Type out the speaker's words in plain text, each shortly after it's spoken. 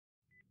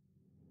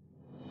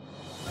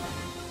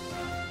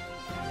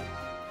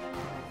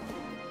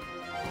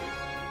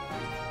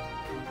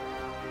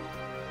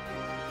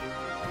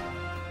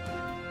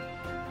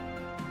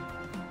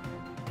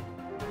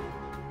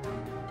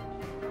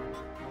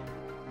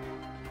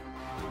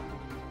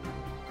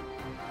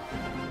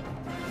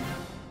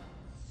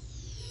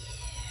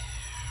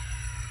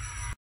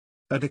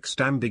Addicks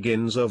Dam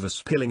begins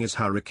overspilling as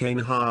Hurricane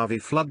Harvey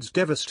floods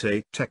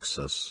devastate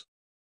Texas.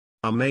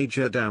 A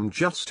major dam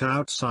just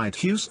outside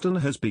Houston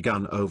has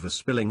begun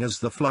overspilling as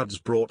the floods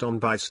brought on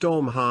by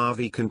Storm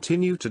Harvey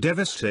continue to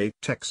devastate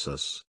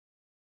Texas.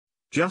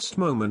 Just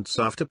moments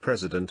after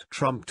President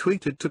Trump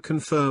tweeted to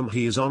confirm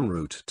he is en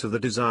route to the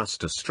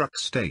disaster-struck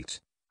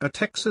state, a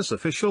Texas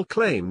official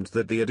claimed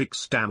that the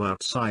Addicks Dam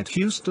outside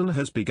Houston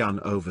has begun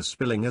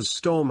overspilling as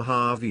Storm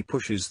Harvey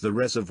pushes the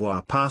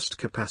reservoir past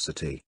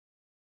capacity.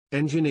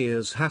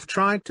 Engineers have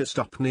tried to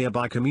stop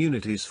nearby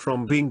communities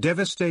from being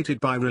devastated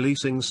by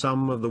releasing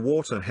some of the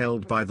water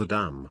held by the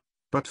dam,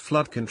 but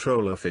flood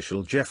control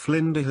official Jeff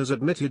Linder has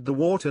admitted the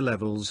water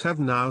levels have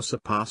now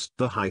surpassed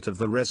the height of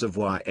the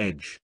reservoir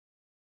edge.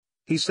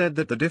 He said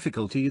that the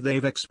difficulty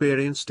they've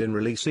experienced in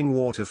releasing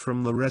water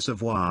from the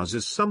reservoirs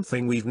is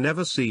something we've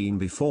never seen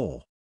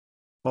before.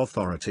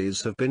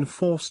 Authorities have been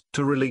forced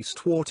to release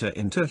water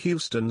into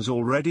Houston's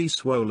already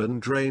swollen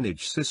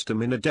drainage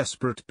system in a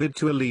desperate bid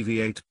to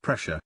alleviate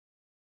pressure.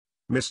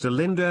 Mr.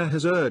 Linder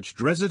has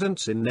urged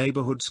residents in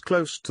neighborhoods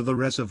close to the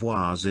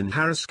reservoirs in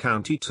Harris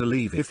County to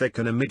leave if they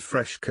can amid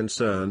fresh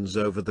concerns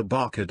over the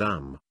Barker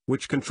Dam,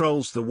 which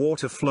controls the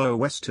water flow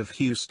west of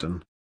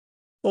Houston.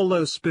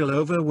 Although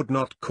spillover would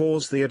not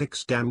cause the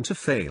Addicks Dam to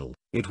fail,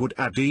 it would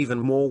add even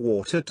more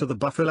water to the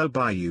Buffalo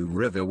Bayou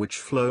River which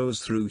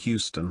flows through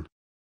Houston.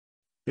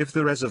 If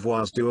the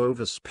reservoirs do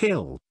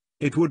overspill,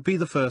 it would be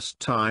the first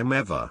time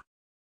ever.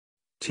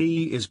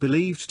 It is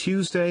believed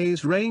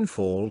Tuesday's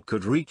rainfall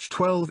could reach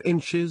 12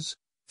 inches,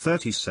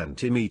 30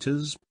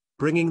 centimeters,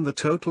 bringing the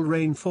total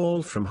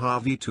rainfall from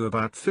Harvey to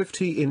about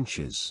 50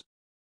 inches.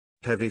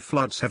 Heavy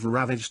floods have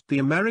ravaged the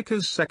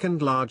America's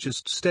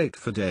second-largest state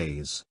for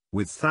days,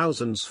 with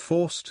thousands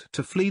forced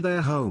to flee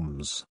their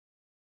homes.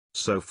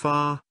 So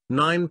far,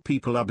 9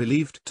 people are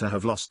believed to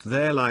have lost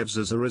their lives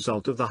as a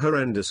result of the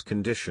horrendous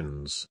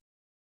conditions.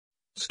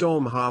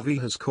 Storm Harvey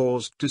has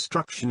caused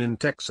destruction in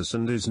Texas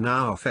and is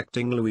now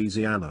affecting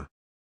Louisiana.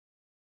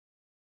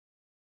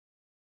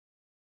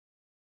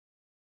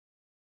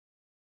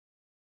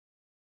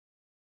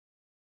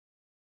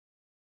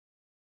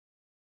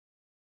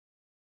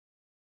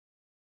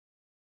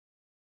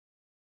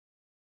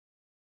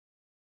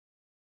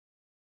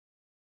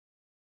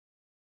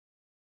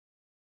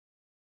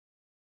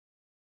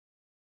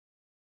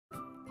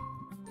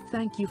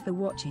 Thank you for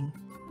watching.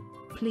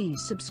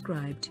 Please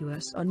subscribe to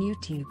us on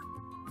YouTube.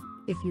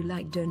 If you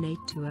like, donate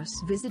to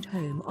us, visit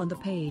home on the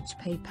page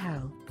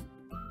PayPal.